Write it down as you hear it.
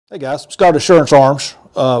Hey guys, Scott Assurance Arms,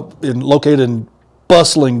 located in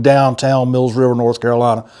bustling downtown Mills River, North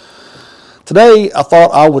Carolina. Today, I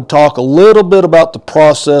thought I would talk a little bit about the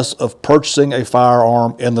process of purchasing a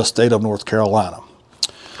firearm in the state of North Carolina.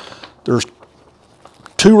 There's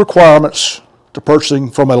two requirements to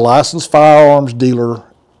purchasing from a licensed firearms dealer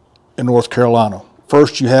in North Carolina.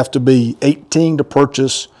 First, you have to be 18 to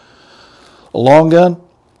purchase a long gun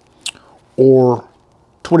or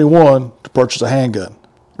 21 to purchase a handgun.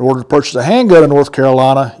 In order to purchase a handgun in North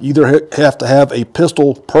Carolina, you either have to have a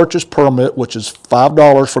pistol purchase permit, which is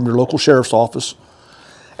 $5 from your local sheriff's office,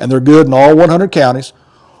 and they're good in all 100 counties,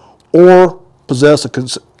 or possess a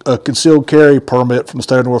concealed carry permit from the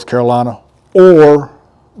state of North Carolina, or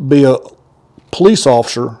be a police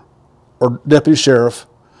officer or deputy sheriff,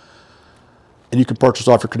 and you can purchase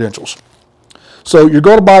off your credentials. So you're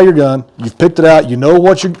going to buy your gun, you've picked it out, you know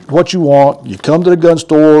what you want, you come to the gun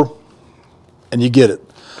store, and you get it.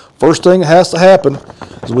 First thing that has to happen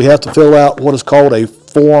is we have to fill out what is called a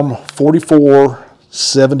Form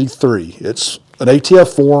 4473. It's an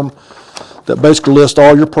ATF form that basically lists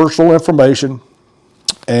all your personal information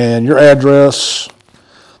and your address,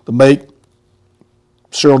 the make,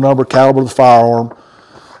 serial number, caliber of the firearm,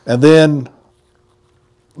 and then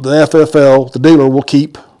the FFL, the dealer, will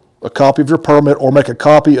keep a copy of your permit or make a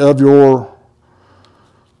copy of your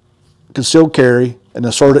concealed carry and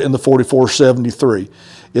insert it in the 4473.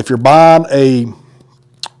 If you're buying a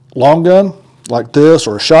long gun like this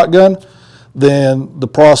or a shotgun, then the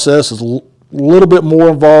process is a little bit more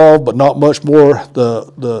involved, but not much more. The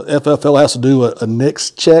FFL has to do a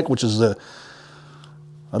NICS check, which is I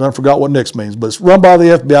done forgot what NICS means, but it's run by the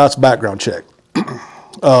FBI. It's a background check.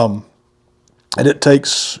 And it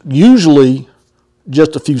takes usually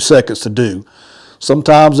just a few seconds to do.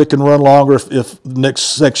 Sometimes it can run longer if the next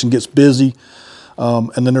section gets busy.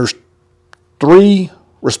 And then there's three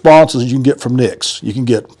responses you can get from NICS. You can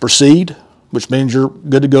get proceed, which means you're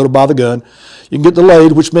good to go to buy the gun. You can get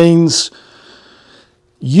delayed, which means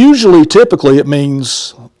typically it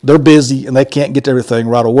means they're busy and they can't get to everything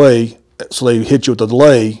right away, so they hit you with the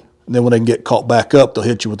delay, and then when they can get caught back up, they'll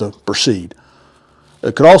hit you with the proceed.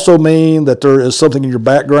 It could also mean that there is something in your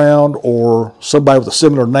background or somebody with a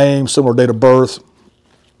similar name, similar date of birth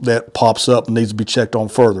that pops up and needs to be checked on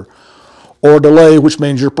further. Or delay, which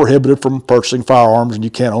means you're prohibited from purchasing firearms and you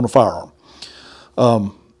can't own a firearm.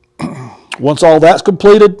 Once all that's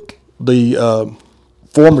completed, the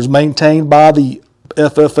form is maintained by the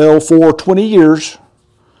FFL for 20 years,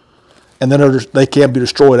 and then they can be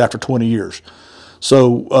destroyed after 20 years.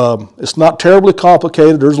 So it's not terribly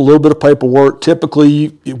complicated. There's a little bit of paperwork.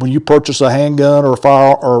 Typically, when you purchase a handgun or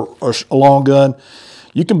a or a long gun,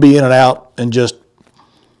 you can be in and out and just,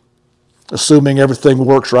 assuming everything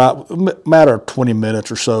works right, matter of 20 minutes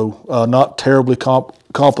or so. Not terribly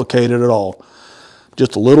complicated at all.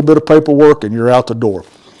 Just a little bit of paperwork and you're out the door.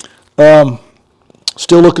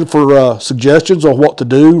 Still looking for suggestions on what to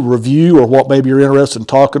do, review, or what maybe you're interested in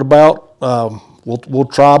talking about. We'll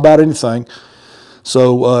try about anything.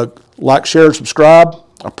 So like, share, and subscribe.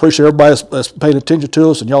 I appreciate everybody that's paying attention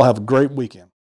to us, and y'all have a great weekend.